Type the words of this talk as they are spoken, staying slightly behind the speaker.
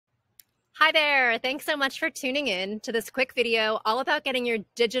Hi there. Thanks so much for tuning in to this quick video all about getting your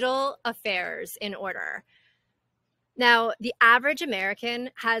digital affairs in order. Now, the average American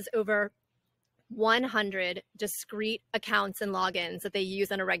has over 100 discrete accounts and logins that they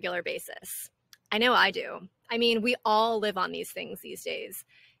use on a regular basis. I know I do. I mean, we all live on these things these days.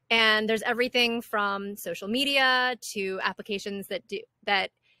 And there's everything from social media to applications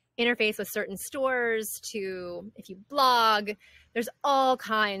that interface with certain stores to if you blog, there's all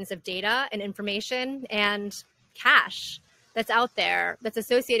kinds of data and information and cash that's out there that's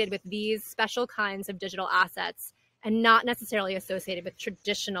associated with these special kinds of digital assets and not necessarily associated with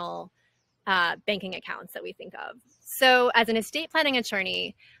traditional banking accounts that we think of. So as an estate planning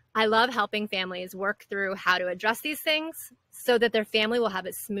attorney, I love helping families work through how to address these things so that their family will have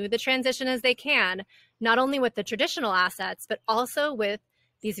as smooth a transition as they can, not only with the traditional assets, but also with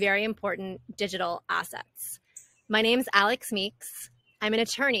these very important digital assets. My name's Alex Meeks. I'm an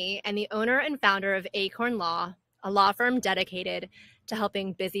attorney and the owner and founder of Acorn Law, a law firm dedicated to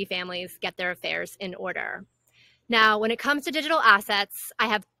helping busy families get their affairs in order. Now, when it comes to digital assets, I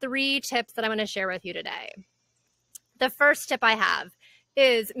have 3 tips that I want to share with you today. The first tip I have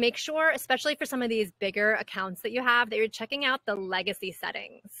is make sure, especially for some of these bigger accounts that you have, that you're checking out the legacy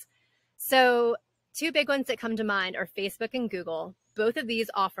settings. So 2 big ones that come to mind are Facebook and Google. Both of these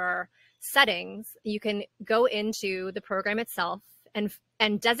offer settings. You can go into the program itself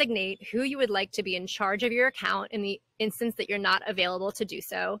and designate who you would like to be in charge of your account in the instance that you're not available to do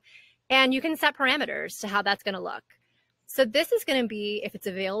so. And you can set parameters to how that's going to look. So this is going to be, if it's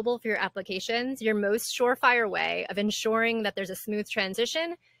available for your applications, your most surefire way of ensuring that there's a smooth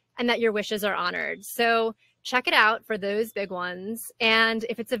transition and that your wishes are honored. So check it out for those big ones. And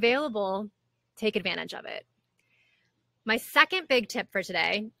if it's available, take advantage of it. My second big tip for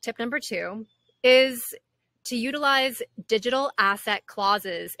today, tip number 2, is to utilize digital asset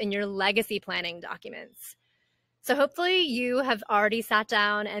clauses in your legacy planning documents. So hopefully you have already sat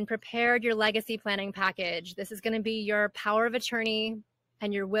down and prepared your legacy planning package. This is going to be your power of attorney,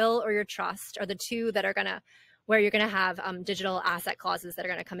 and your will or your trust are the 2 that are where you're going to have digital asset clauses that are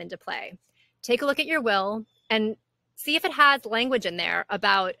going to come into play. Take a look at your will and see if it has language in there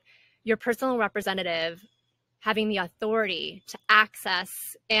about your personal representative having the authority to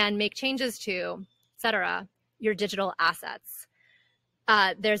access and make changes to, etc., your digital assets.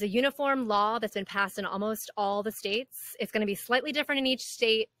 There's a uniform law that's been passed in almost all the states. It's going to be slightly different in each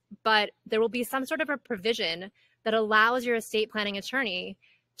state, but there will be some sort of a provision that allows your estate planning attorney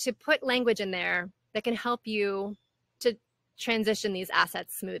to put language in there that can help you to transition these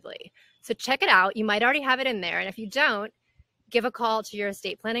assets smoothly. So check it out. You might already have it in there. And if you don't, give a call to your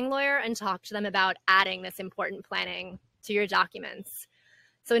estate planning lawyer and talk to them about adding this important planning to your documents.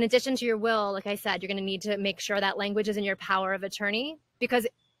 So in addition to your will, like I said, you're going to need to make sure that language is in your power of attorney, because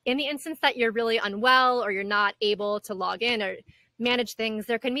in the instance that you're really unwell or you're not able to log in or manage things,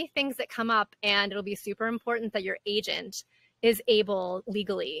 there can be things that come up, and it'll be super important that your agent is able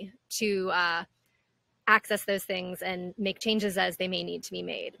legally to access those things and make changes as they may need to be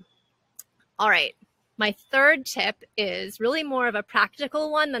made. All right. My third tip is really more of a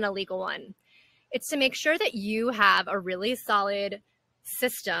practical one than a legal one. It's to make sure that you have a really solid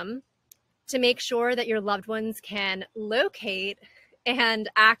system to make sure that your loved ones can locate and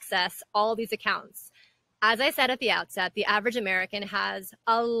access all these accounts. As I said at the outset, the average American has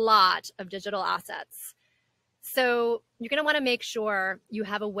a lot of digital assets. So you're going to want to make sure you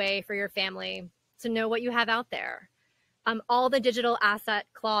have a way for your family to know what you have out there. All the digital asset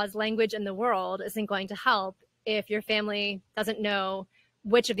clause language in the world isn't going to help if your family doesn't know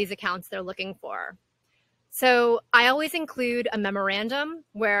which of these accounts they're looking for. So I always include a memorandum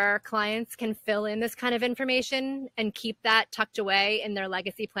where clients can fill in this kind of information and keep that tucked away in their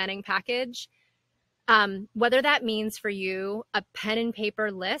legacy planning package. Whether that means for you a pen and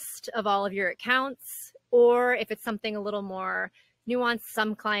paper list of all of your accounts, or if it's something a little more nuanced,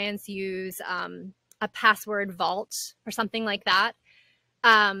 some clients use a password vault or something like that.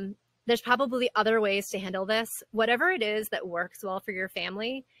 There's probably other ways to handle this. Whatever it is that works well for your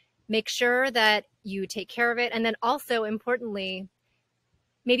family, make sure that you take care of it. And then also, importantly,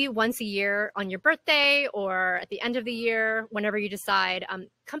 maybe once a year on your birthday or at the end of the year, whenever you decide,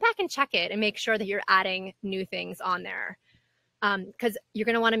 come back and check it and make sure that you're adding new things on there. Because you're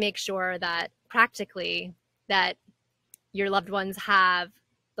going to want to make sure that practically that your loved ones have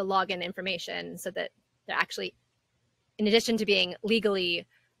the login information so that they're actually, in addition to being legally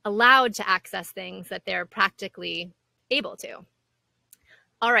allowed to access things, that they're practically able to.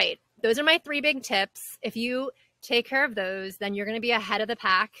 All right, those are my 3 big tips. If you take care of those, then you're going to be ahead of the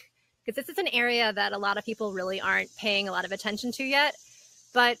pack, because this is an area that a lot of people really aren't paying a lot of attention to yet.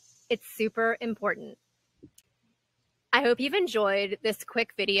 But It's super important. I hope you've enjoyed this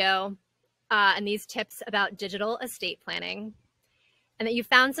quick video and these tips about digital estate planning, and that you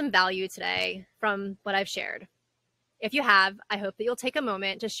found some value today from what I've shared. If you have, I hope that you'll take a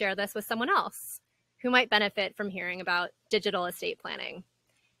moment to share this with someone else who might benefit from hearing about digital estate planning.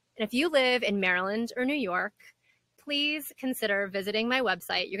 And if you live in Maryland or New York, please consider visiting my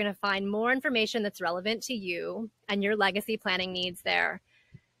website. You're going to find more information that's relevant to you and your legacy planning needs there.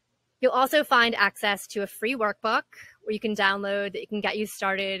 You'll also find access to a free workbook where you can download that you can get you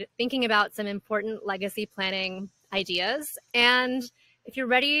started thinking about some important legacy planning ideas. And if you're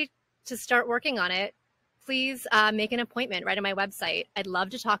ready to start working on it, please make an appointment right on my website. I'd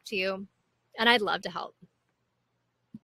love to talk to you, and I'd love to help.